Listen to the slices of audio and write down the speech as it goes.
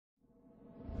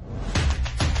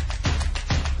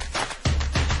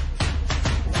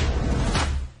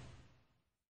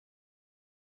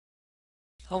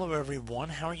Hello everyone,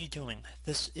 how are you doing?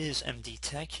 This is MD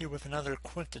Tech here with another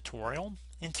quick tutorial.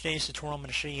 In today's tutorial I'm going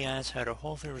to show you guys how to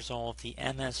hopefully resolve the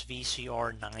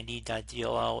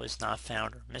MSVCR90.dll is not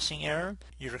found or missing error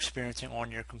you're experiencing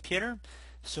on your computer.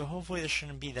 So hopefully this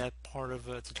shouldn't be that part of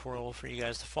a tutorial for you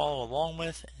guys to follow along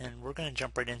with, and we're going to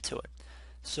jump right into it.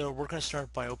 So we're going to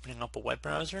start by opening up a web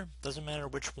browser, doesn't matter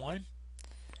which one,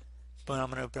 but I'm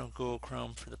going to open up Google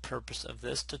Chrome for the purpose of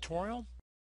this tutorial.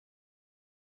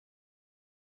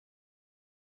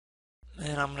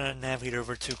 And I'm going to navigate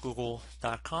over to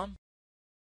google.com.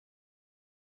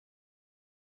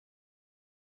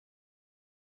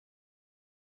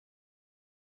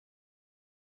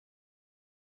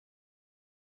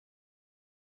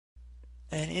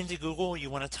 And into Google, you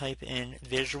want to type in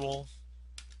Visual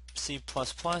C++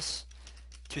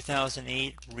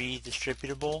 2008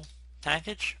 redistributable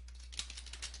package.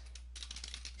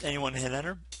 Then you want to hit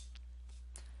enter.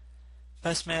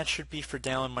 Best match should be for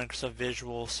download Microsoft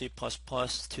Visual C++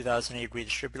 2008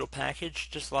 redistributable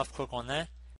package. Just left click on that.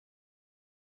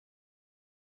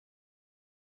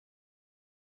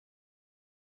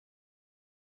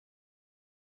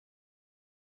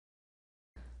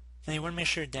 Then you want to make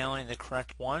sure you're downloading the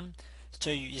correct one. So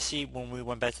you see when we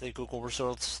went back to the Google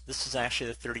results, this is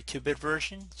actually the 32-bit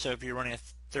version. So if you're running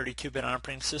a 32-bit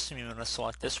operating system, you want to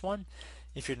select this one.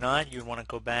 If you're not, you want to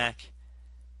go back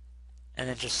and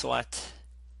then just select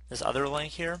this other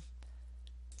link here,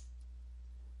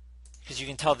 because you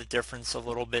can tell the difference a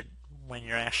little bit when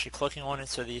you're actually clicking on it.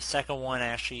 So the second one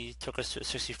actually took us to a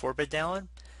 64-bit download.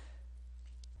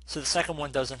 So the second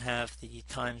one doesn't have the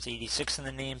times 86 in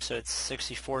the name, so it's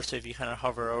 64. So if you kind of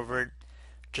hover over it,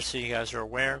 just so you guys are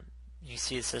aware, you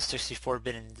see it says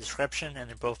 64-bit in the description, and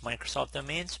they're both Microsoft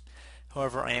domains.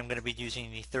 However, I am going to be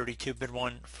using the 32-bit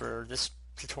one for this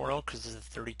tutorial because it's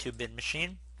a 32-bit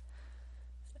machine.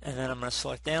 And then I'm going to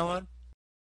select download.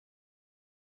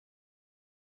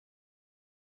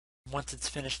 Once it's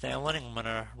finished downloading, I'm going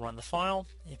to run the file.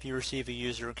 If you receive a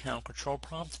user account control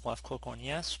prompt, left click on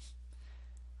yes.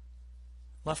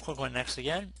 Left click on next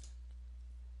again.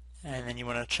 And then you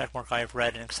want to check mark I have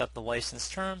read and accept the license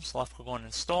terms. Left click on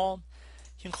install.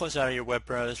 You can close out of your web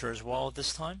browser as well at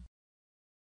this time.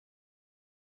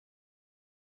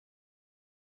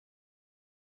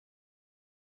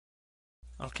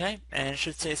 Okay, and it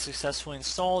should say successfully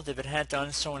installed. If it had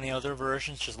done so in the other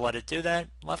versions, just let it do that.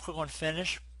 Left click on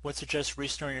finish. Would suggest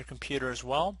restarting your computer as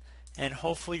well, and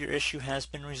hopefully your issue has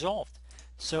been resolved.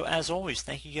 So as always,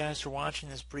 thank you guys for watching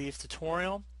this brief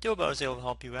tutorial. Do hope I was able to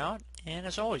help you out, and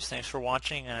as always, thanks for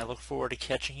watching, and I look forward to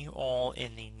catching you all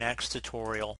in the next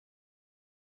tutorial.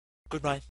 Goodbye.